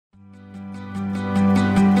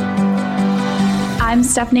I'm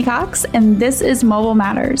Stephanie Cox, and this is Mobile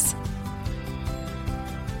Matters.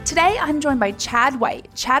 Today, I'm joined by Chad White.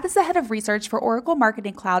 Chad is the head of research for Oracle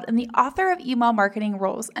Marketing Cloud and the author of Email Marketing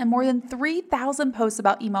Rules and more than 3,000 posts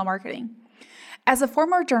about email marketing. As a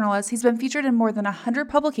former journalist, he's been featured in more than 100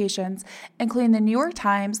 publications, including the New York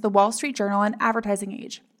Times, the Wall Street Journal, and Advertising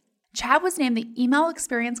Age. Chad was named the Email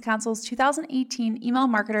Experience Council's 2018 Email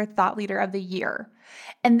Marketer Thought Leader of the Year.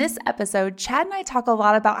 In this episode, Chad and I talk a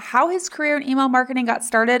lot about how his career in email marketing got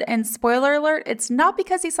started, and spoiler alert, it's not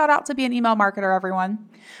because he sought out to be an email marketer, everyone.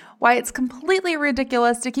 Why it's completely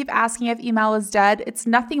ridiculous to keep asking if email is dead, it's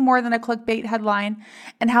nothing more than a clickbait headline,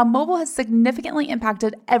 and how mobile has significantly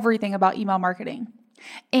impacted everything about email marketing.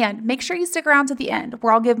 And make sure you stick around to the end,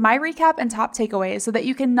 where I'll give my recap and top takeaways so that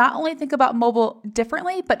you can not only think about mobile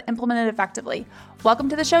differently, but implement it effectively. Welcome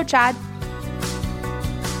to the show, Chad.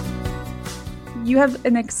 You have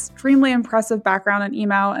an extremely impressive background in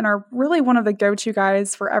email and are really one of the go-to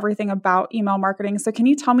guys for everything about email marketing. So can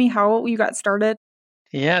you tell me how you got started?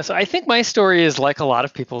 Yeah, so I think my story is like a lot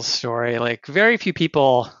of people's story. Like very few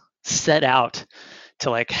people set out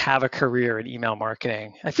to have a career in email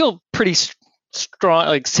marketing. I feel pretty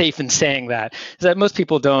strong, safe in saying that, is that most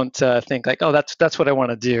people don't think oh, that's what I want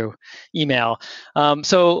to do, email.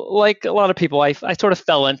 So like a lot of people, I sort of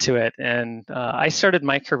fell into it, and I started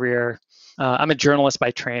my career. I'm a journalist by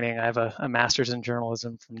training. I have a master's in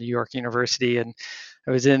journalism from New York University, and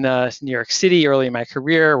I was in New York City early in my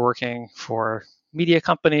career working for media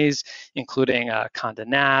companies, including Condé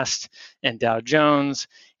Nast and Dow Jones.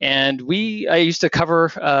 And I used to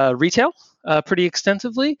cover retail pretty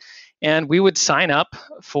extensively. And we would sign up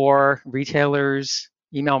for retailers'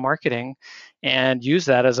 email marketing and use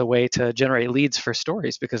that as a way to generate leads for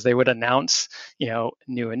stories, because they would announce,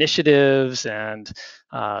 new initiatives and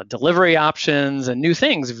delivery options and new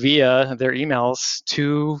things via their emails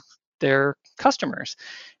to their customers.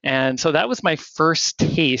 And so that was my first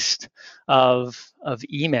taste of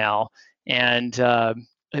email. And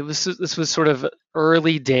this was sort of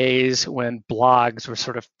early days when blogs were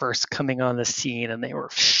sort of first coming on the scene, and they were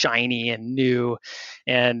shiny and new.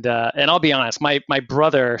 And I'll be honest, my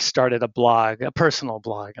brother started a blog, a personal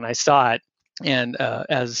blog, and I saw it. And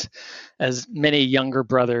as many younger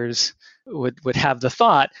brothers would have the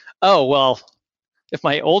thought, oh, well, if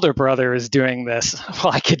my older brother is doing this,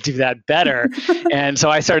 well, I could do that better. And so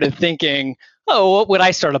I started thinking, oh, what would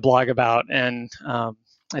I start a blog about? And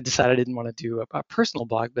I decided I didn't want to do a personal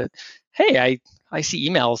blog, but hey, I see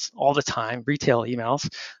emails all the time, retail emails.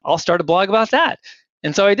 I'll start a blog about that.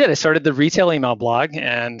 And so I did. I started the retail email blog,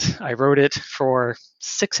 and I wrote it for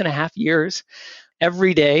 6.5 years.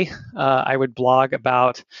 Every day, I would blog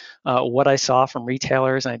about what I saw from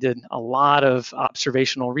retailers. And I did a lot of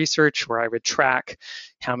observational research where I would track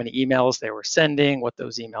how many emails they were sending, what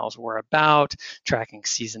those emails were about, tracking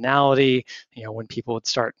seasonality, when people would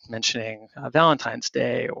start mentioning Valentine's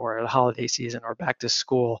Day or the holiday season or back to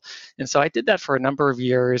school. And so I did that for a number of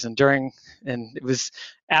years. And it was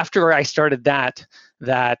after I started that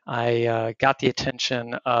I got the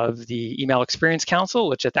attention of the Email Experience Council,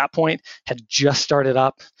 which at that point had just started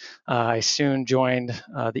up. I soon joined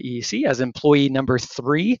the EEC as employee number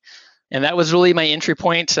 3. And that was really my entry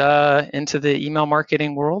point into the email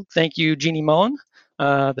marketing world. Thank you, Jeannie Mullen,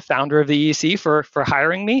 the founder of the EEC, for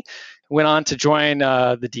hiring me. Went on to join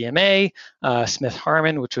the DMA, Smith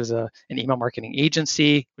Harmon, which was an email marketing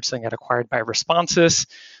agency, which then got acquired by Responsys.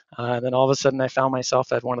 Then all of a sudden, I found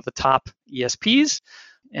myself at one of the top ESPs.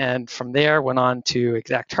 And from there, went on to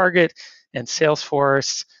ExactTarget and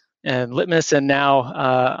Salesforce and Litmus. And now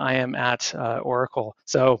I am at Oracle.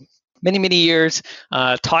 So many years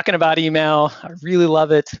talking about email. I really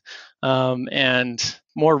love it. And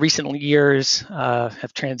more recent years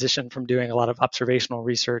have transitioned from doing a lot of observational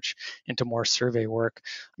research into more survey work,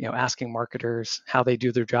 asking marketers how they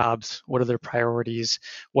do their jobs, what are their priorities,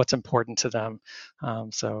 what's important to them.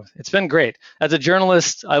 So it's been great. As a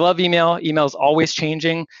journalist, I love email. Email is always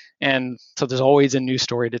changing, and so there's always a new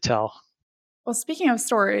story to tell. Well, speaking of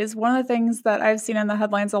stories, one of the things that I've seen in the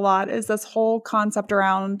headlines a lot is this whole concept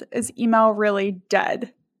around, is email really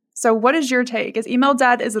dead? So what is your take? Is email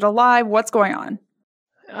dead? Is it alive? What's going on?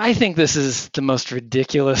 I think this is the most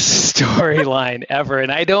ridiculous storyline ever.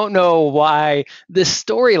 And I don't know why this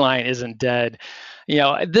storyline isn't dead.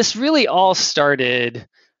 This really all started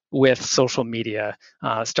with social media.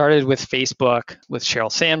 Started with Facebook, with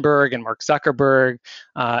Sheryl Sandberg and Mark Zuckerberg,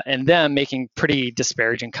 and them making pretty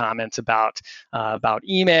disparaging comments about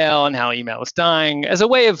email and how email is dying as a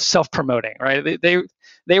way of self-promoting, right?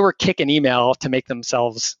 They were kicking email to make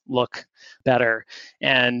themselves look better,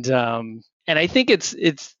 and I think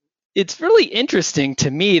it's it's really interesting to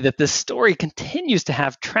me that this story continues to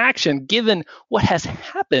have traction given what has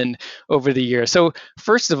happened over the years. So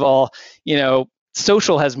first of all,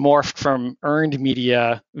 social has morphed from earned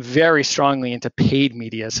media very strongly into paid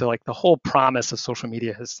media. So like the whole promise of social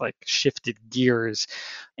media has like shifted gears.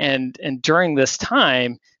 And during this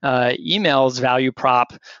time, email's value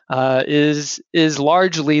prop is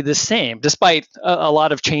largely the same, despite a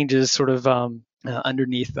lot of changes sort of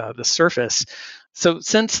underneath the surface. So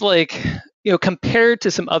since compared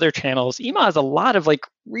to some other channels, email has a lot of like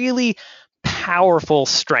really powerful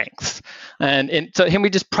strengths. And so here we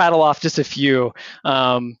just prattle off just a few,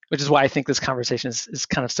 which is why I think this conversation is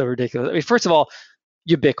kind of so ridiculous. I mean, first of all,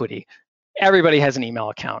 ubiquity. Everybody has an email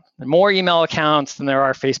account. There are more email accounts than there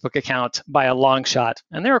are Facebook accounts by a long shot.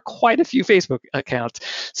 And there are quite a few Facebook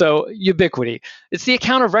accounts. So ubiquity. It's the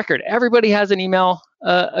account of record. Everybody has an email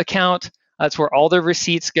account. That's where all their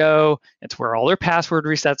receipts go. It's where all their password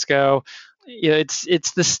resets go.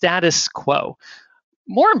 It's the status quo.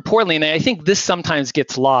 More importantly, and I think this sometimes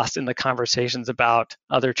gets lost in the conversations about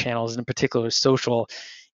other channels, in particular social,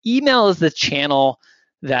 email is the channel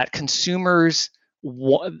that consumers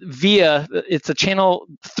it's a channel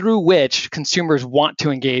through which consumers want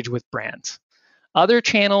to engage with brands. Other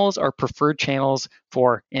channels are preferred channels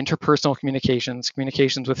for interpersonal communications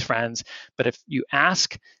with friends. But if you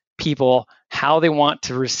ask people how they want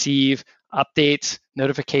to receive updates,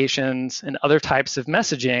 notifications, and other types of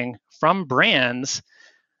messaging from brands,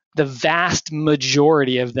 the vast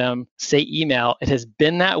majority of them say email. It has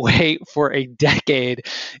been that way for a decade.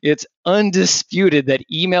 It's undisputed that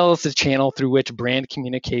email is the channel through which brand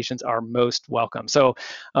communications are most welcome. So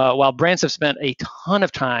while brands have spent a ton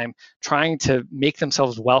of time trying to make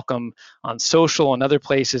themselves welcome on social and other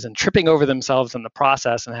places and tripping over themselves in the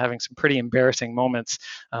process and having some pretty embarrassing moments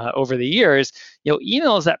over the years,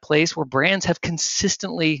 email is that place where brands have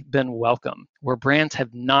consistently been welcome, where brands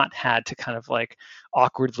have not had to kind of like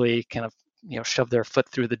awkwardly kind of shove their foot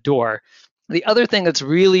through the door. The other thing that's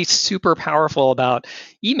really super powerful about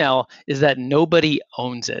email is that nobody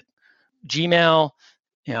owns it. Gmail,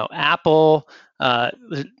 Apple,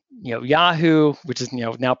 Yahoo, which is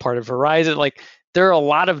now part of Verizon, like there are a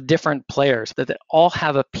lot of different players that all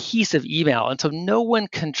have a piece of email, and so no one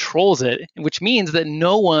controls it, which means that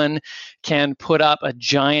no one can put up a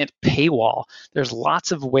giant paywall. There's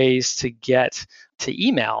lots of ways to get to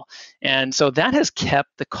email, and so that has kept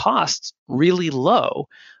the costs really low,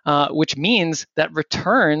 which means that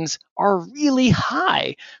returns are really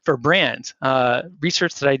high for brands.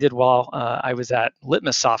 Research that I did while I was at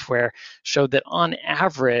Litmus Software showed that on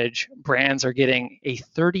average, brands are getting a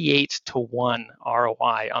 38-to-1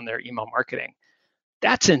 ROI on their email marketing.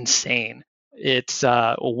 That's insane. It's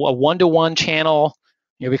a one-to-one channel.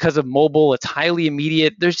 Because of mobile, it's highly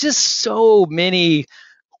immediate. There's just so many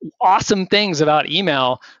awesome things about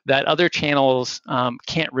email that other channels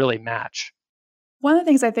can't really match. One of the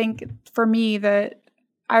things I think for me that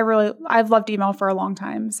I've loved email for a long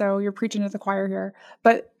time, so you're preaching to the choir here.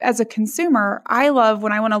 But as a consumer, I love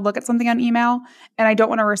when I want to look at something on email and I don't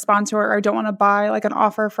want to respond to it, or I don't want to buy like an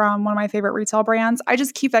offer from one of my favorite retail brands. I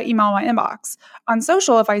just keep that email in my inbox. On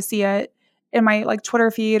social, if I see it in my like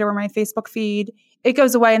Twitter feed or my Facebook feed, it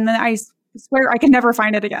goes away, and then I swear I can never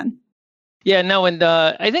find it again. Yeah, no, and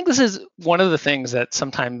I think this is one of the things that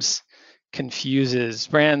sometimes confuses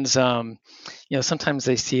brands. Sometimes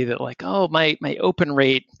they see that like, oh, my open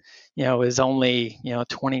rate, is only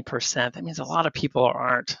 20%. That means a lot of people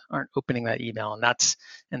aren't opening that email, and that's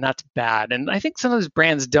bad. And I think some of those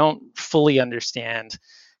brands don't fully understand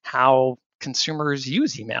how consumers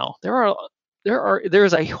use email.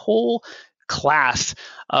 There's a whole class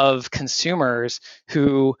of consumers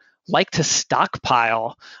who like to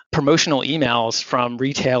stockpile promotional emails from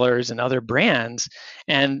retailers and other brands.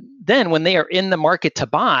 And then when they are in the market to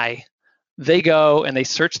buy, they go and they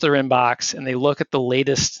search their inbox and they look at the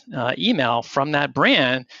latest email from that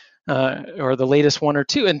brand or the latest one or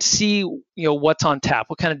two and see what's on tap.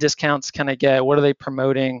 What kind of discounts can I get? What are they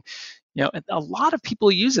promoting? A lot of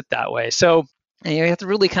people use it that way. So you have to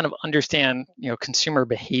really kind of understand consumer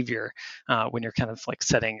behavior when you're kind of like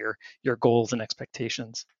setting your goals and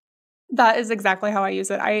expectations. That is exactly how I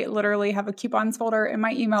use it. I literally have a coupons folder in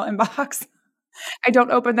my email inbox. I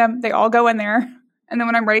don't open them. They all go in there. And then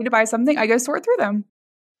when I'm ready to buy something, I go sort through them.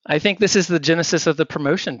 I think this is the genesis of the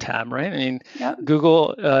promotion tab, right? I mean, yep.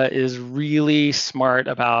 Google is really smart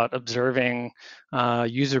about observing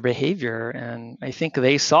user behavior. And I think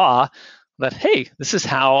they saw that, hey, this is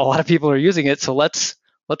how a lot of people are using it. So let's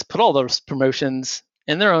put all those promotions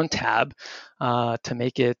in their own tab to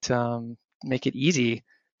make it easy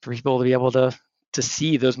for people to be able to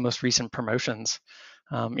see those most recent promotions.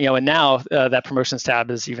 And now that promotions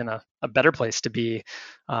tab is even a better place to be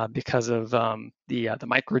because of the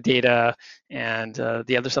microdata and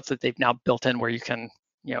the other stuff that they've now built in, where you can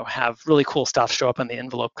have really cool stuff show up in the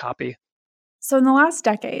envelope copy. So in the last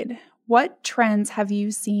decade, what trends have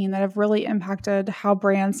you seen that have really impacted how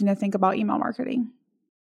brands need to think about email marketing?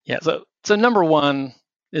 Yeah, so number one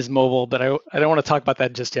is mobile, but I don't want to talk about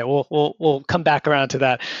that just yet. We'll come back around to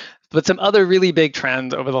that. But some other really big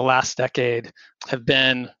trends over the last decade have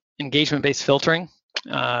been engagement-based filtering.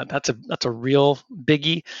 That's a real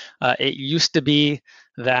biggie. It used to be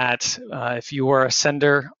that if you were a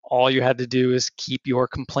sender, all you had to do is keep your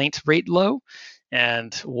complaint rate low.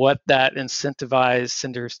 And what that incentivized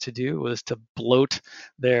senders to do was to bloat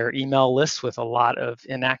their email lists with a lot of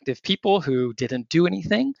inactive people who didn't do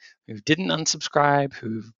anything, who didn't unsubscribe,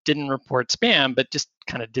 who didn't report spam, but just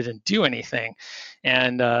kind of didn't do anything.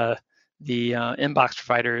 And the inbox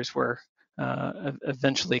providers were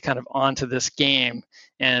eventually kind of onto this game,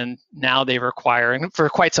 and now they require, and for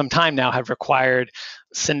quite some time now, have required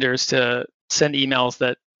senders to send emails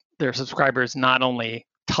that their subscribers not only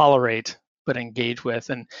tolerate but engage with,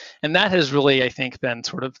 and that has really, I think, been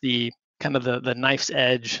sort of the kind of the knife's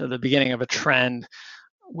edge of the beginning of a trend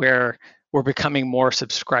where we're becoming more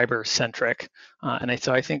subscriber centric,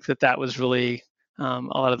 so I think that was really a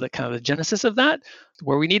lot of the kind of the genesis of that,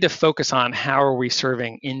 where we need to focus on how are we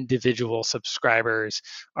serving individual subscribers.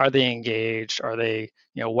 Are they engaged? Are they,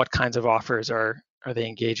 what kinds of offers are they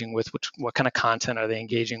engaging with? What kind of content are they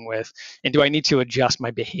engaging with? And do I need to adjust my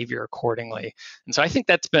behavior accordingly? And so I think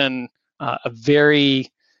that's been a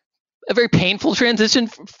very painful transition,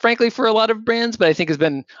 frankly, for a lot of brands, but I think has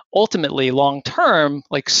been ultimately long-term,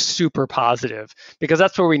 like super positive, because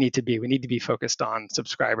that's where we need to be. We need to be focused on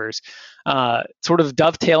subscribers. Sort of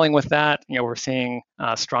dovetailing with that, we're seeing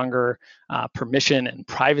stronger permission and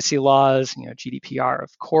privacy laws. GDPR,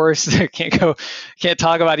 of course, can't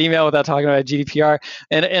talk about email without talking about GDPR,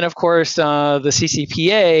 and of course the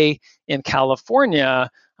CCPA in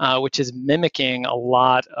California, which is mimicking a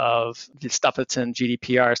lot of the stuff that's in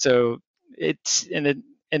GDPR. So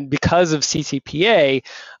and because of CCPA,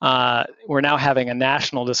 we're now having a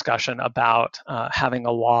national discussion about having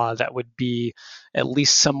a law that would be at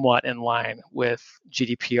least somewhat in line with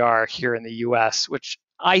GDPR here in the US, which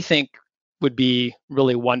I think would be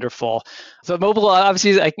really wonderful. So mobile,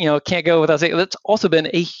 obviously, can't go without saying that's also been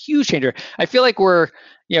a huge changer. I feel like we're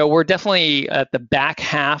definitely at the back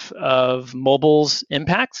half of mobile's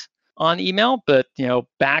impact on email, but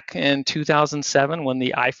back in 2007 when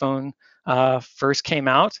the iPhone first came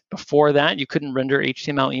out, before that you couldn't render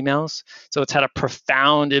HTML emails, so it's had a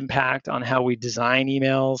profound impact on how we design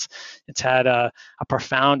emails. It's had a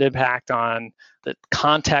profound impact on the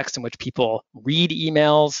context in which people read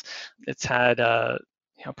emails. It's had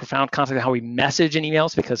profound context on how we message in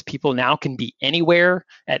emails, because people now can be anywhere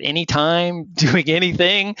at any time doing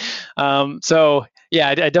anything. So yeah,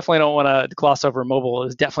 I definitely don't want to gloss over mobile.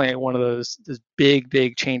 It's definitely one of those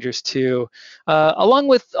big changers too, along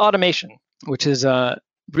with automation, which is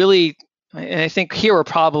really, and I think here we're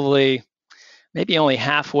probably maybe only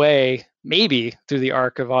halfway, maybe through the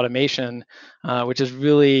arc of automation, which is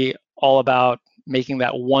really all about making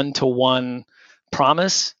that one-to-one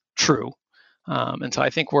promise true. And so I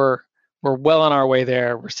think we're well on our way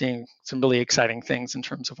there. We're seeing some really exciting things in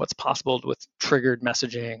terms of what's possible with triggered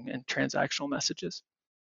messaging and transactional messages.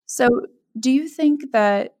 So do you think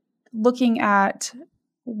that looking at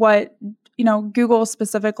what Google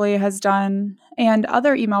specifically has done and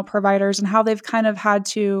other email providers and how they've kind of had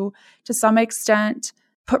to some extent,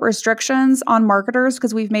 put restrictions on marketers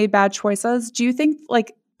because we've made bad choices, do you think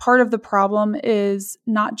like part of the problem is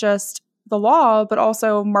not just the law, but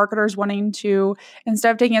also marketers wanting to,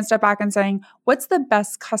 instead of taking a step back and saying, what's the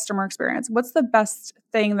best customer experience? What's the best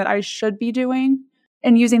thing that I should be doing?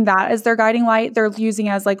 And using that as their guiding light, they're using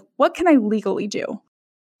as like, what can I legally do?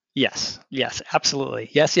 Yes, absolutely.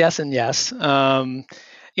 Yes, and yes.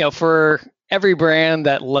 For every brand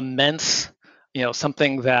that laments,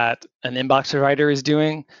 something that an inbox provider is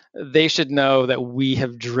doing, they should know that we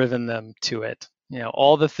have driven them to it.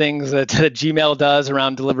 All the things that Gmail does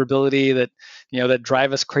around deliverability that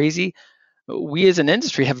drive us crazy, we as an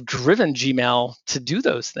industry have driven Gmail to do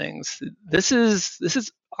those things. This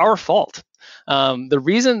is our fault. The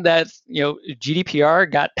reason that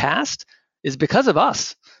GDPR got passed is because of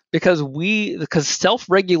us, because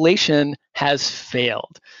self-regulation has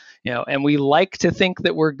failed. And we like to think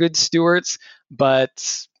that we're good stewards,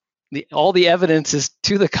 but all the evidence is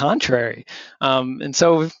to the contrary. And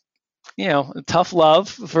so tough love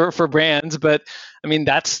for brands, but I mean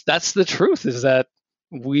that's the truth, is that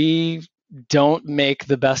we don't make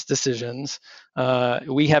the best decisions.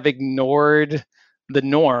 We have ignored the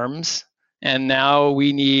norms, and now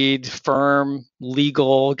we need firm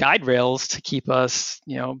legal guide rails to keep us,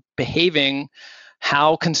 behaving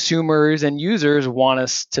how consumers and users want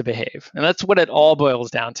us to behave. And that's what it all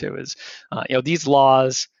boils down to is, these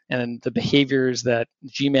laws and the behaviors that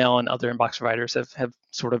Gmail and other inbox providers have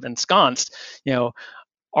sort of ensconced,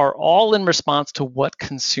 are all in response to what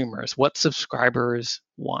consumers, what subscribers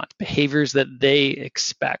want, behaviors that they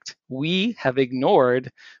expect. We have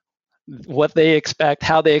ignored what they expect,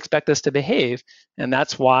 how they expect us to behave, and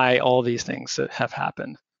that's why all these things have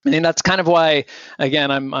happened. And that's kind of why, again,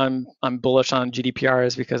 I'm bullish on GDPR,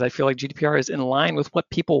 is because I feel like GDPR is in line with what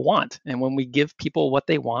people want. And when we give people what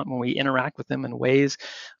they want, when we interact with them in ways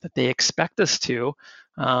that they expect us to,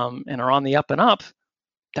 and are on the up and up,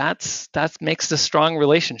 that makes a strong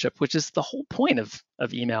relationship, which is the whole point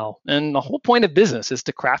of email, and the whole point of business is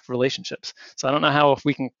to craft relationships. So I don't know how if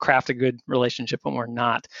we can craft a good relationship when we're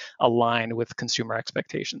not aligned with consumer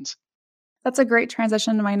expectations. That's a great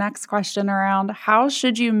transition to my next question around how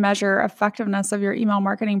should you measure effectiveness of your email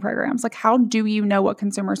marketing programs? Like, how do you know what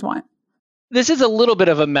consumers want? This is a little bit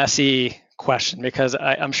of a messy question because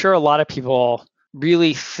I'm sure a lot of people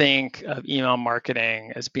really think of email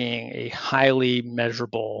marketing as being a highly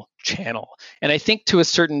measurable channel. And I think to a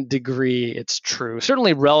certain degree, it's true.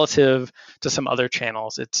 Certainly relative to some other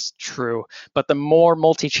channels, it's true. But the more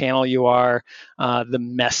multi-channel you are, the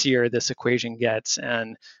messier this equation gets.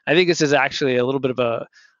 And I think this is actually a little bit of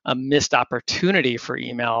a missed opportunity for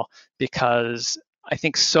email, because I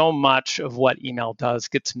think so much of what email does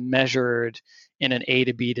gets measured in an A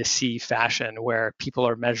to B to C fashion, where people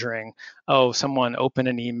are measuring, someone opened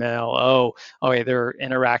an email, they're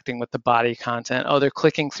interacting with the body content, they're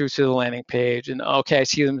clicking through to the landing page, and okay, I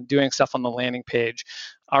see them doing stuff on the landing page.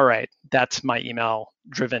 All right, that's my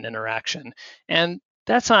email-driven interaction. And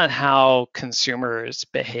that's not how consumers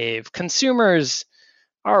behave. Consumers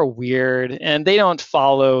are weird, and they don't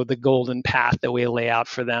follow the golden path that we lay out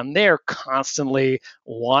for them. They are constantly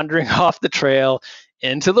wandering off the trail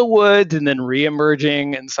into the woods and then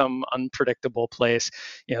reemerging in some unpredictable place.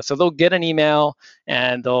 So they'll get an email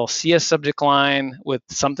and they'll see a subject line with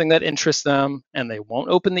something that interests them, and they won't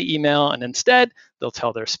open the email, and instead they'll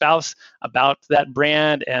tell their spouse about that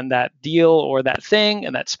brand and that deal or that thing,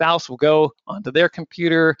 and that spouse will go onto their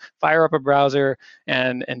computer, fire up a browser,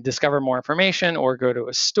 and discover more information, or go to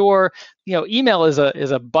a store. Email is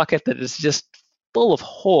a bucket that is just full of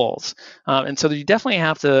holes, and so you definitely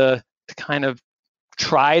have to kind of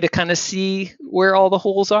try to kind of see where all the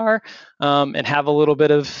holes are, and have a little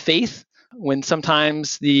bit of faith when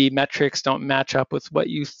sometimes the metrics don't match up with what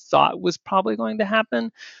you thought was probably going to happen.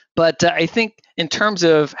 But I think in terms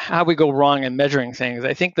of how we go wrong in measuring things,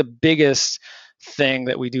 I think the biggest thing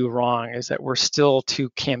that we do wrong is that we're still too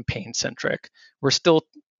campaign centric. We're still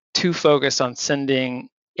too focused on sending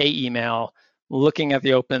a email, looking at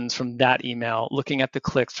the opens from that email, looking at the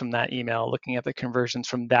clicks from that email, looking at the conversions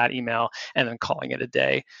from that email, and then calling it a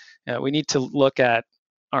day. We need to look at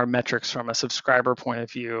our metrics from a subscriber point of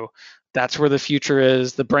view. That's where the future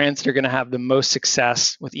is. The brands that are going to have the most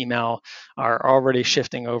success with email are already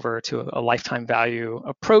shifting over to a lifetime value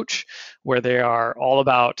approach, where they are all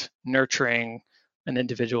about nurturing an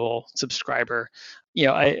individual subscriber.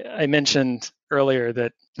 I mentioned earlier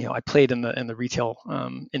that I played in the retail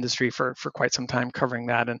industry for quite some time, covering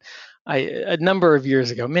that. And a number of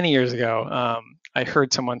years ago, many years ago, I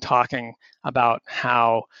heard someone talking about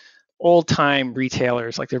how old-time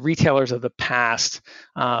retailers, like the retailers of the past,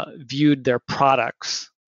 viewed their products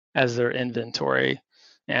as their inventory,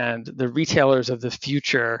 and the retailers of the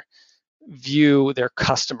future view their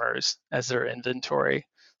customers as their inventory.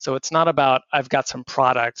 So it's not about, I've got some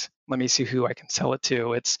product, let me see who I can sell it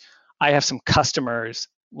to. It's, I have some customers,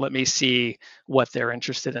 let me see what they're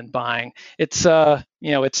interested in buying. It's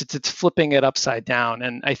it's flipping it upside down.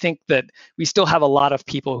 And I think that we still have a lot of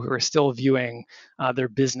people who are still viewing their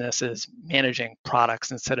business as managing products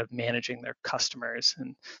instead of managing their customers.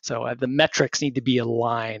 And so the metrics need to be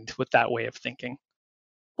aligned with that way of thinking.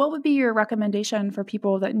 What would be your recommendation for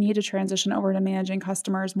people that need to transition over to managing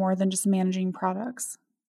customers more than just managing products?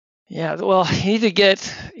 Yeah, well, you need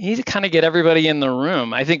to kind of get everybody in the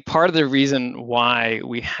room. I think part of the reason why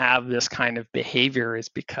we have this kind of behavior is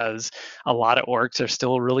because a lot of orgs are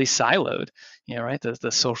still really siloed. Right? The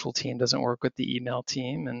social team doesn't work with the email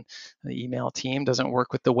team, and the email team doesn't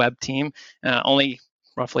work with the web team. Only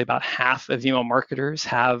roughly about half of email marketers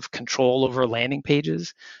have control over landing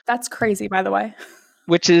pages. That's crazy, by the way.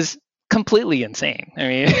 Which is completely insane. I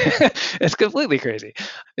mean, it's completely crazy.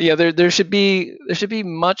 There should be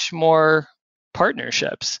much more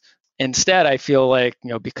partnerships. Instead, I feel like,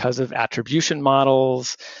 because of attribution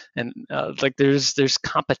models and like there's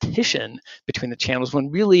competition between the channels, when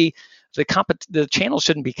really the channels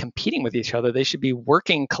shouldn't be competing with each other. They should be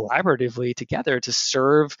working collaboratively together to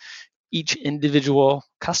serve each individual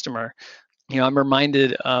customer. I'm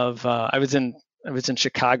reminded of I was in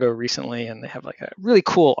Chicago recently, and they have like a really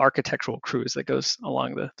cool architectural cruise that goes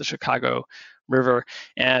along the Chicago River,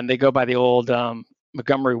 and they go by the old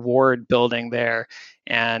Montgomery Ward building there.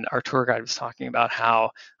 And our tour guide was talking about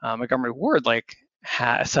how Montgomery Ward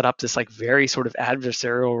set up this like very sort of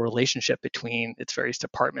adversarial relationship between its various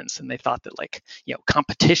departments, and they thought that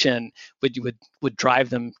competition would drive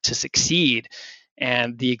them to succeed.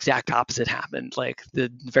 And the exact opposite happened. Like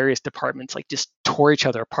the various departments just tore each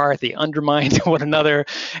other apart. They undermined one another,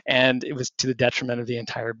 and it was to the detriment of the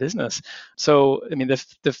entire business. So, I mean,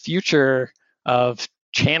 the future of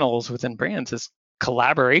channels within brands is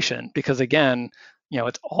collaboration, because again,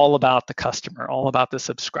 it's all about the customer, all about the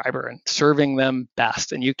subscriber, and serving them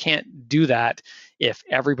best. And you can't do that if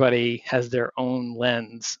everybody has their own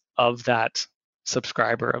lens of that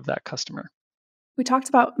subscriber, of that customer. We talked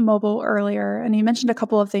about mobile earlier, and you mentioned a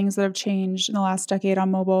couple of things that have changed in the last decade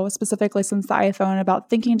on mobile, specifically since the iPhone, about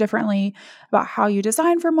thinking differently about how you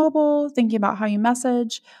design for mobile, thinking about how you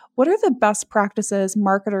message. What are the best practices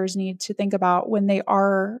marketers need to think about when they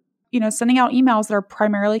are, sending out emails that are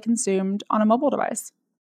primarily consumed on a mobile device?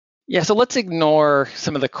 Yeah, so let's ignore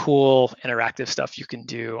some of the cool interactive stuff you can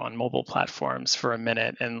do on mobile platforms for a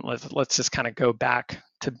minute, and let's just kind of go back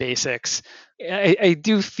to basics. I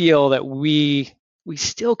do feel that we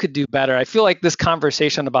still could do better. I feel like this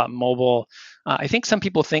conversation about mobile, I think some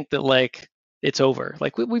people think that it's over.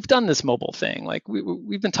 Like we've done this mobile thing. Like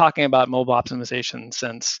we've been talking about mobile optimization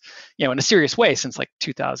since, in a serious way, since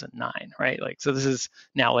 2009, right? So this is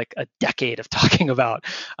now a decade of talking about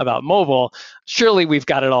mobile. Surely we've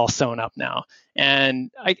got it all sewn up now.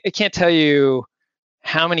 And I can't tell you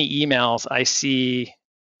how many emails I see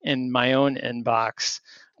in my own inbox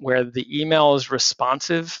where the email is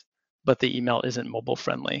responsive, but the email isn't mobile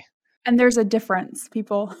friendly. And there's a difference,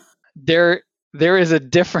 people. There is a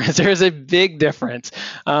difference. There is a big difference.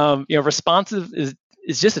 Responsive is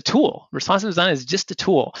just a tool. Responsive design is just a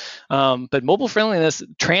tool. But mobile friendliness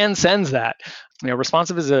transcends that.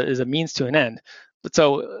 Responsive is a means to an end. But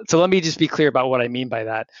so let me just be clear about what I mean by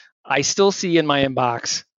that. I still see in my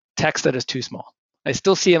inbox text that is too small. I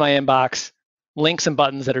still see in my inbox links and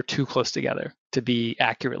buttons that are too close together to be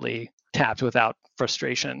accurately tapped without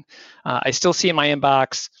frustration. I still see in my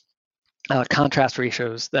inbox contrast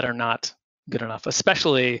ratios that are not good enough,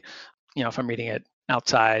 especially if I'm reading it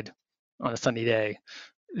outside on a sunny day.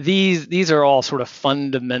 These are all sort of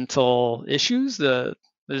fundamental issues.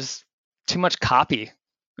 There's too much copy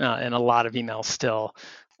in a lot of emails still.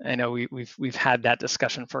 I know we've had that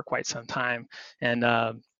discussion for quite some time,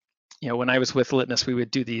 and when I was with Litmus, we would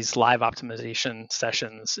do these live optimization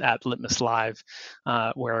sessions at Litmus Live,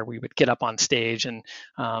 where we would get up on stage and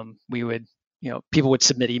we would, people would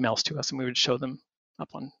submit emails to us, and we would show them up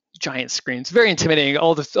on giant screens. Very intimidating.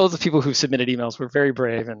 All the people who submitted emails were very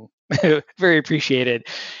brave and very appreciated.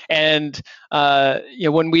 And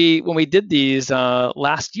when we did these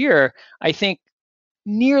last year, I think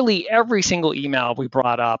nearly every single email we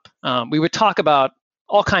brought up, we would talk about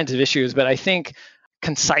all kinds of issues, but I think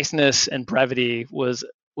conciseness and brevity was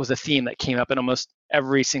a theme that came up in almost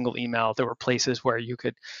every single email. There were places where you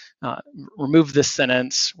could remove this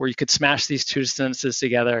sentence, where you could smash these two sentences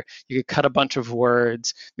together. You could cut a bunch of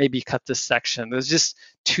words, maybe cut this section. There's just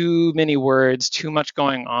too many words, too much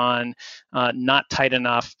going on, not tight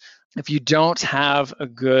enough. If you don't have a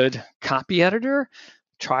good copy editor,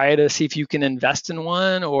 try to see if you can invest in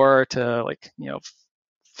one, or to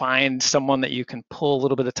find someone that you can pull a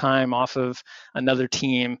little bit of time off of another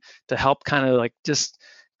team to help kind of just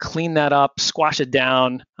clean that up, squash it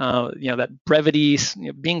down. That brevity,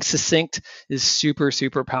 being succinct is super,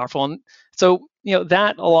 super powerful. And so,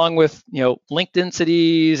 that along with, link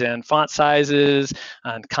densities and font sizes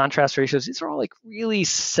and contrast ratios, these are all really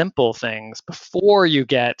simple things before you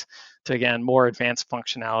get to, again, more advanced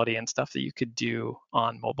functionality and stuff that you could do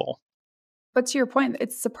on mobile. But to your point,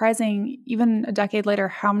 it's surprising, even a decade later,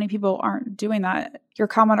 how many people aren't doing that. Your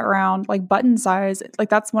comment around button size,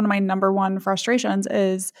 that's one of my number one frustrations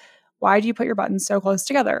is, why do you put your buttons so close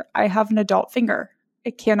together? I have an adult finger. I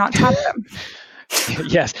cannot tap them.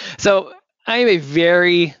 Yes. So I am a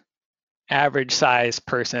very average size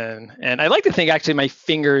person. And I like to think actually my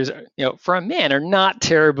fingers, for a man are not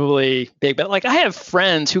terribly big, but like I have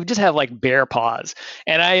friends who just have like bear paws.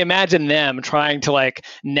 And I imagine them trying to like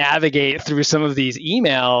navigate through some of these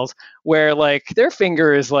emails where like their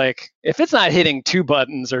finger is like, if it's not hitting two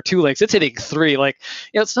buttons or two links, it's hitting three. Like,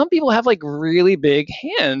 some people have like really big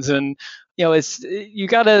hands, and it's, you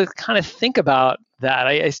got to kind of think about that.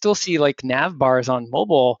 I still see like nav bars on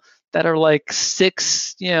mobile that are like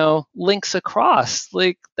 6, links across.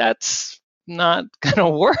 Like that's not gonna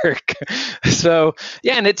work. So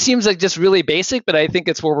yeah, and it seems like just really basic, but I think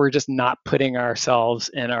it's where we're just not putting ourselves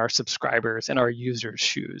in our subscribers and our users'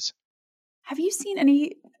 shoes. Have you seen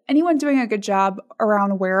anyone doing a good job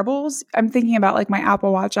around wearables? I'm thinking about like my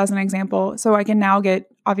Apple Watch as an example. So I can now get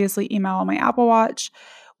obviously email on my Apple Watch,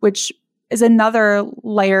 which is another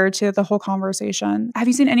layer to the whole conversation. Have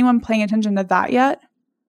you seen anyone paying attention to that yet?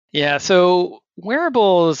 Yeah, so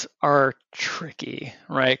wearables are tricky,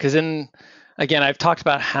 right? Because again, I've talked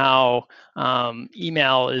about how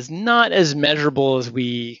email is not as measurable as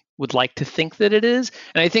we would like to think that it is.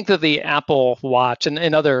 And I think that the Apple Watch and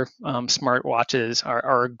other smart watches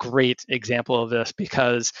are a great example of this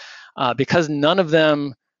because none of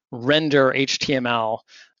them render HTML.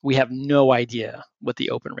 We have no idea what the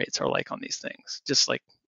open rates are like on these things. Just like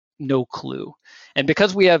no clue. And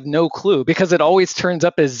because we have no clue, because it always turns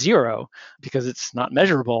up as 0, because it's not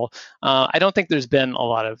measurable, I don't think there's been a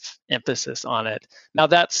lot of emphasis on it. Now,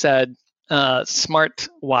 that said,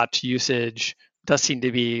 smartwatch usage does seem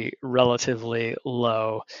to be relatively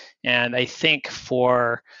low. And I think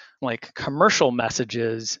for like commercial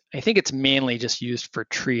messages, I think it's mainly just used for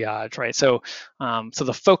triage, right? So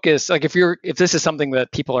the focus, like if this is something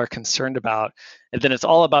that people are concerned about, then it's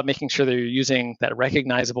all about making sure that you're using that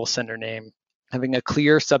recognizable sender name, having a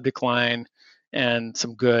clear subject line, and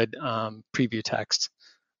some good preview text.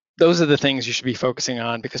 Those are the things you should be focusing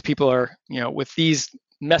on, because people are, with these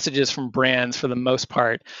messages from brands, for the most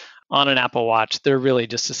part, on an Apple Watch, they're really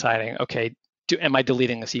just deciding, okay, am I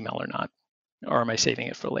deleting this email or not? Or am I saving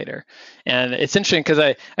it for later? And it's interesting because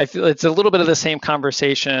I feel it's a little bit of the same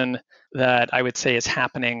conversation that I would say is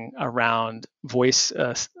happening around voice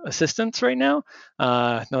assistants right now.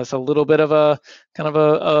 It's a little bit of a kind of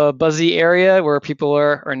a buzzy area where people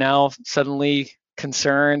are now suddenly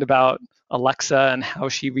concerned about Alexa and how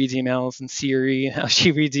she reads emails, and Siri and how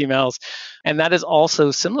she reads emails. And that is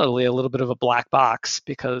also similarly a little bit of a black box,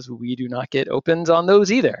 because we do not get opens on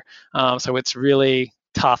those either. So it's really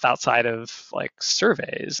tough outside of like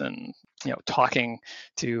surveys and talking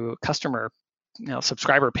to customer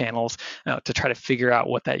subscriber panels to try to figure out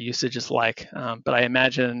what that usage is like. But I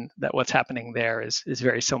imagine that what's happening there is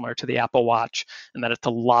very similar to the Apple Watch, and that it's a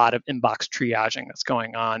lot of inbox triaging that's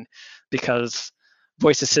going on, because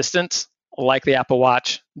voice assistants, like the Apple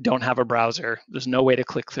Watch, don't have a browser. There's no way to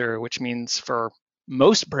click through, which means for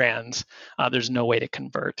most brands, there's no way to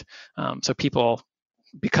convert. So people,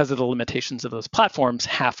 because of the limitations of those platforms,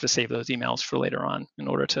 have to save those emails for later on in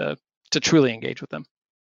order to truly engage with them.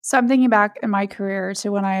 So I'm thinking back in my career to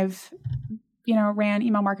when I've, ran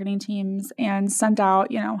email marketing teams and sent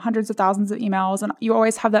out, hundreds of thousands of emails. And you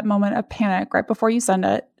always have that moment of panic right before you send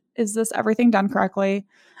it. Is this everything done correctly?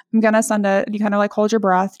 I'm going to send it. And you kind of like hold your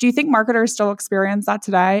breath. Do you think marketers still experience that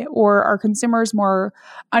today? Or are consumers more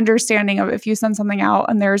understanding of if you send something out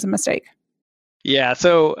and there's a mistake? Yeah,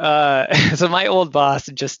 so my old boss,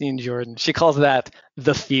 Justine Jordan, she calls that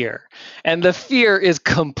the fear. And the fear is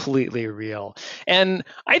completely real. And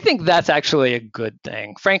I think that's actually a good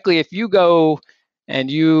thing. Frankly, if you go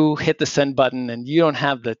and you hit the send button and you don't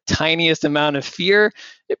have the tiniest amount of fear,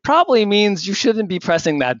 it probably means you shouldn't be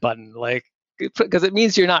pressing that button. Because it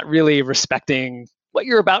means you're not really respecting what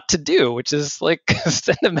you're about to do, which is like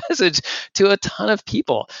send a message to a ton of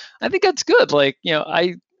people. I think that's good.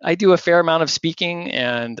 I do a fair amount of speaking,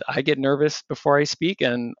 and I get nervous before I speak,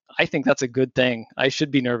 and I think that's a good thing. I should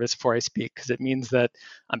be nervous before I speak, because it means that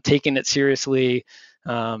I'm taking it seriously,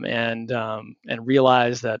 and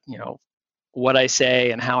realize that what I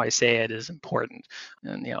say and how I say it is important.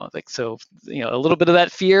 And a little bit of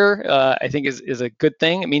that fear, I think is a good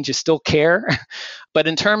thing. It means you still care. But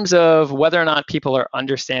in terms of whether or not people are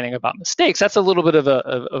understanding about mistakes, that's a little bit of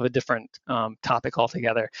a different topic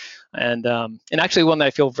altogether. And actually one that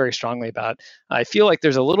I feel very strongly about. I feel like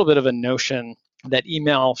there's a little bit of a notion that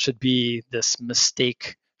email should be this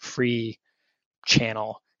mistake-free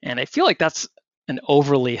channel. And I feel like that's an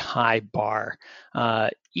overly high bar.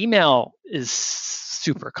 Email is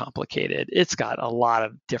super complicated. It's got a lot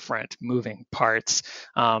of different moving parts,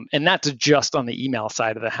 and that's just on the email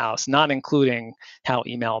side of the house, not including how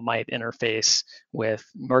email might interface with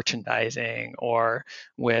merchandising or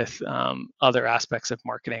with other aspects of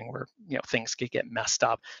marketing where things could get messed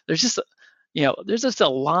up. There's just a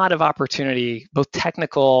lot of opportunity, both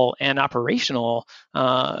technical and operational, a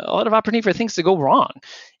lot of opportunity for things to go wrong.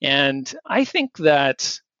 And I think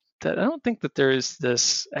that I don't think that there's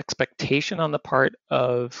this expectation on the part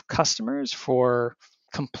of customers for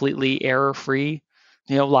completely error-free,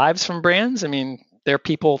 lives from brands. I mean, they're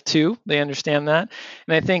people too. They understand that.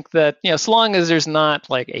 And I think that, so long as there's not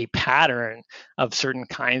like a pattern of certain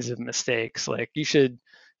kinds of mistakes, like you should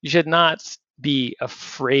not be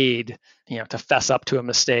afraid, to fess up to a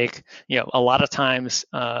mistake. A lot of times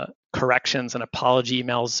corrections and apology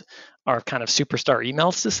emails are kind of superstar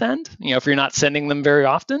emails to send, if you're not sending them very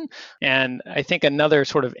often. And I think another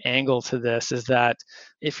sort of angle to this is that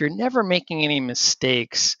if you're never making any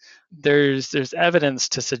mistakes, there's evidence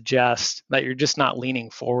to suggest that you're just not leaning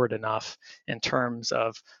forward enough in terms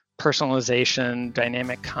of personalization,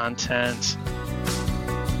 dynamic content.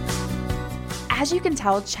 As you can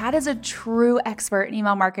tell, Chad is a true expert in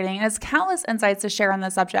email marketing and has countless insights to share on the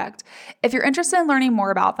subject. If you're interested in learning more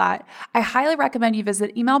about that, I highly recommend you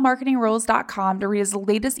visit emailmarketingrules.com to read his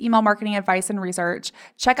latest email marketing advice and research.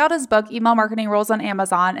 Check out his book, Email Marketing Rules, on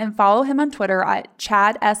Amazon, and follow him on Twitter at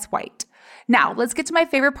Chad S. White. Now, let's get to my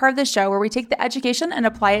favorite part of the show, where we take the education and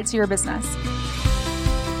apply it to your business.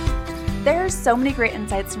 There's so many great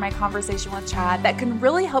insights from my conversation with Chad that can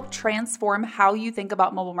really help transform how you think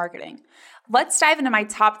about mobile marketing. Let's dive into my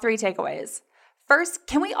top 3 takeaways. First,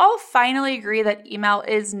 can we all finally agree that email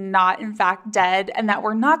is not, in fact, dead, and that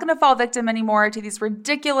we're not going to fall victim anymore to these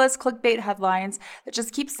ridiculous clickbait headlines that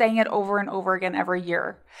just keep saying it over and over again every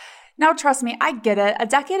year? Now, trust me, I get it. A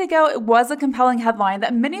decade ago, it was a compelling headline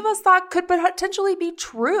that many of us thought could potentially be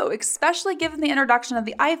true, especially given the introduction of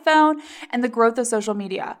the iPhone and the growth of social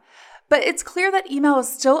media. But it's clear that email is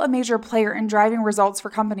still a major player in driving results for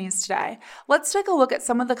companies today. Let's take a look at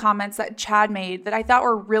some of the comments that Chad made that I thought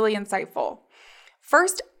were really insightful.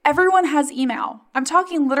 First, everyone has email. I'm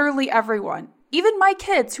talking literally everyone. Even my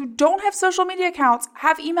kids who don't have social media accounts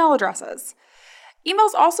have email addresses.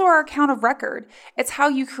 Emails also are account of record. It's how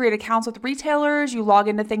you create accounts with retailers, you log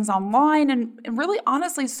into things online, and really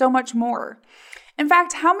honestly so much more. In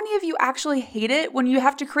fact, how many of you actually hate it when you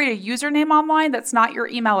have to create a username online that's not your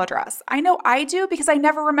email address? I know I do, because I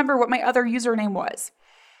never remember what my other username was.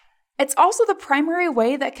 It's also the primary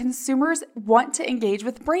way that consumers want to engage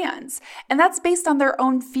with brands, and that's based on their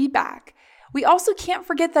own feedback. We also can't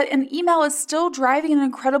forget that an email is still driving an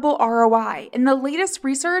incredible ROI. In the latest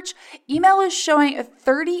research, email is showing a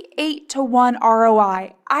 38-to-1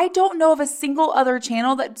 ROI. I don't know of a single other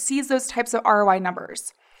channel that sees those types of ROI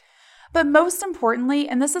numbers. But most importantly,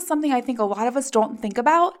 and this is something I think a lot of us don't think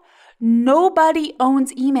about, nobody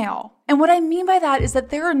owns email. And what I mean by that is that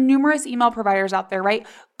there are numerous email providers out there, right?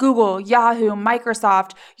 Google, Yahoo,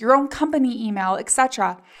 Microsoft, your own company email,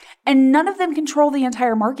 etc. And none of them control the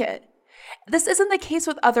entire market. This isn't the case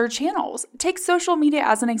with other channels. Take social media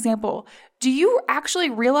as an example. Do you actually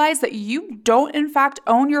realize that you don't in fact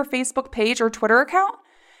own your Facebook page or Twitter account?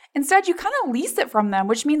 Instead, you kind of lease it from them,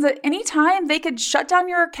 which means that anytime they could shut down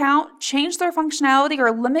your account, change their functionality,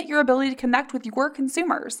 or limit your ability to connect with your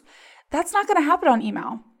consumers. That's not going to happen on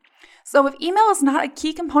email. So if email is not a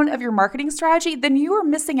key component of your marketing strategy, then you are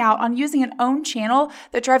missing out on using an own channel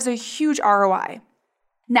that drives a huge ROI.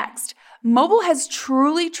 Next, mobile has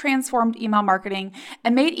truly transformed email marketing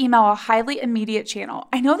and made email a highly immediate channel.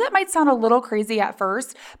 I know that might sound a little crazy at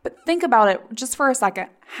first, but think about it just for a second.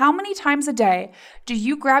 How many times a day do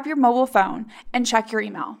you grab your mobile phone and check your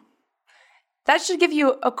email? That should give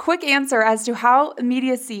you a quick answer as to how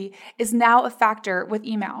immediacy is now a factor with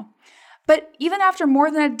email. But even after more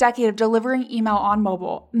than a decade of delivering email on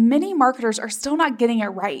mobile, many marketers are still not getting it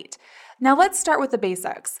right. Now let's start with the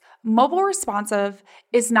basics. Mobile responsive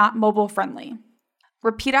is not mobile friendly.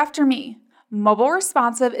 Repeat after me. Mobile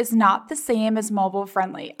responsive is not the same as mobile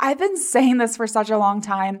friendly. I've been saying this for such a long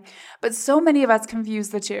time, but so many of us confuse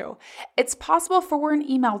the two. It's possible for an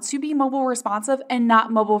email to be mobile responsive and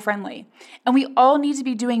not mobile friendly. And we all need to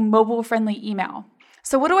be doing mobile friendly email.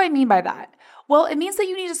 So what do I mean by that? Well, it means that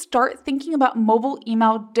you need to start thinking about mobile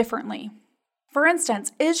email differently. For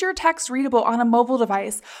instance, is your text readable on a mobile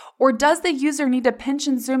device, or does the user need to pinch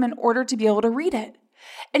and zoom in order to be able to read it?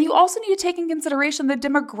 And you also need to take in consideration the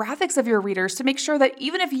demographics of your readers to make sure that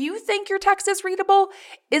even if you think your text is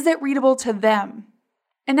it readable to them?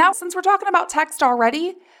 And now, since we're talking about text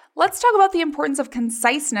already, Let's talk about the importance of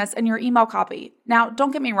conciseness in your email copy. Now,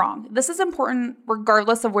 don't get me wrong. This is important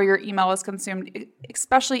regardless of where your email is consumed,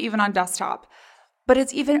 especially even on desktop. But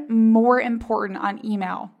it's even more important on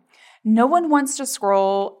email. No one wants to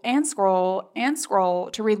scroll and scroll and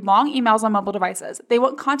scroll to read long emails on mobile devices. They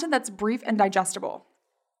want content that's brief and digestible.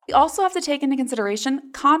 We also have to take into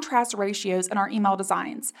consideration contrast ratios in our email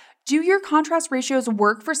designs. Do your contrast ratios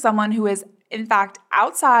work for someone who is, in fact,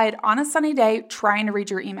 outside on a sunny day trying to read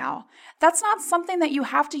your email? That's not something that you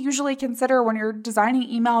have to usually consider when you're designing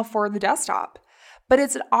email for the desktop, but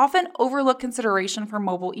it's an often overlooked consideration for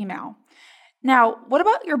mobile email. Now, what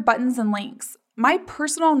about your buttons and links? My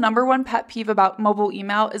personal number one pet peeve about mobile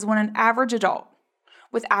email is when an average adult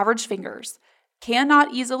with average fingers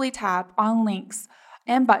cannot easily tap on links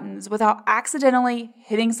and buttons without accidentally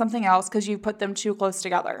hitting something else because you put them too close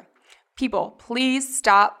together. People, please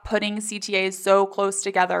stop putting CTAs so close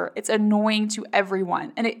together. It's annoying to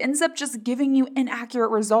everyone, and it ends up just giving you inaccurate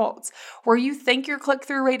results where you think your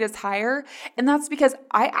click-through rate is higher, and that's because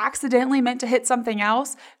I accidentally meant to hit something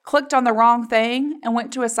else, clicked on the wrong thing, and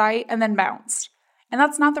went to a site and then bounced. And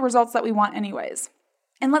that's not the results that we want anyways.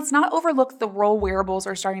 And let's not overlook the role wearables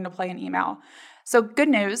are starting to play in email. So good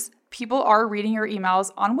news, people are reading your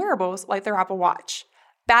emails on wearables like their Apple Watch.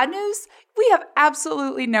 Bad news, we have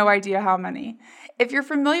absolutely no idea how many. If you're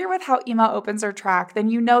familiar with how email opens are tracked, then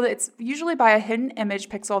you know that it's usually by a hidden image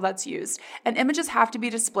pixel that's used, and images have to be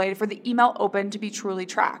displayed for the email open to be truly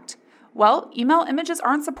tracked. Well, email images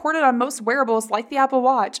aren't supported on most wearables like the Apple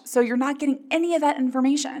Watch, so you're not getting any of that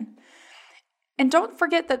information. And don't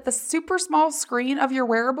forget that the super small screen of your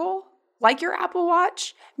wearable, like your Apple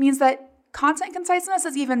Watch, means that content conciseness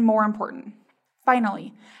is even more important.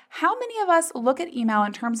 Finally, how many of us look at email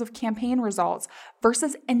in terms of campaign results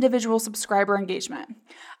versus individual subscriber engagement?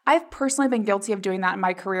 I've personally been guilty of doing that in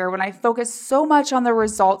my career when I focus so much on the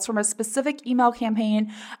results from a specific email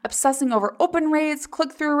campaign, obsessing over open rates,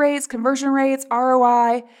 click-through rates, conversion rates,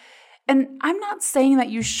 ROI. And I'm not saying that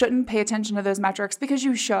you shouldn't pay attention to those metrics because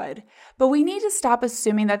you should, but we need to stop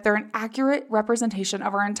assuming that they're an accurate representation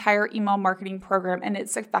of our entire email marketing program and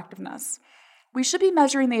its effectiveness. We should be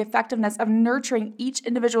measuring the effectiveness of nurturing each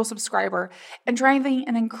individual subscriber and driving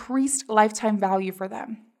an increased lifetime value for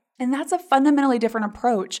them. And that's a fundamentally different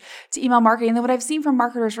approach to email marketing than what I've seen from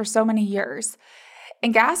marketers for so many years.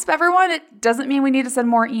 And gasp, everyone, it doesn't mean we need to send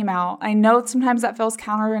more email. I know sometimes that feels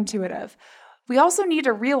counterintuitive. We also need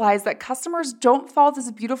to realize that customers don't follow this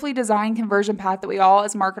beautifully designed conversion path that we all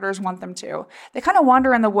as marketers want them to. They kind of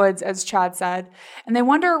wander in the woods, as Chad said, and they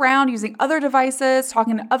wander around using other devices,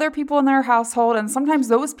 talking to other people in their household, and sometimes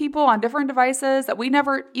those people on different devices that we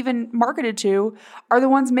never even marketed to are the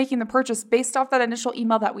ones making the purchase based off that initial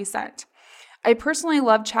email that we sent. I personally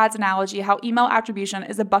love Chad's analogy how email attribution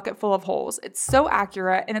is a bucket full of holes. It's so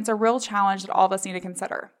accurate, and it's a real challenge that all of us need to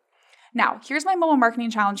consider. Now, here's my mobile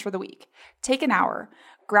marketing challenge for the week. Take an hour,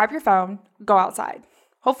 grab your phone, go outside,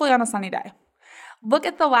 hopefully on a sunny day. Look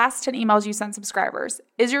at the last 10 emails you sent subscribers.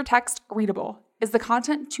 Is your text readable? Is the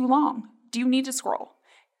content too long? Do you need to scroll?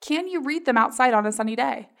 Can you read them outside on a sunny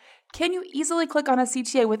day? Can you easily click on a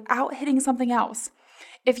CTA without hitting something else?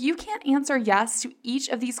 If you can't answer yes to each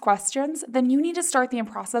of these questions, then you need to start the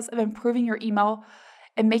process of improving your email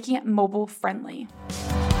and making it mobile friendly.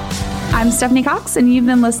 I'm Stephanie Cox, and you've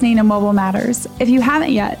been listening to Mobile Matters. If you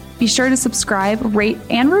haven't yet, be sure to subscribe, rate,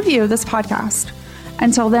 and review this podcast.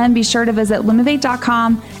 Until then, be sure to visit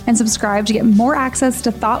Lumivate.com and subscribe to get more access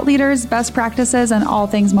to thought leaders, best practices, and all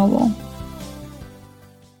things mobile.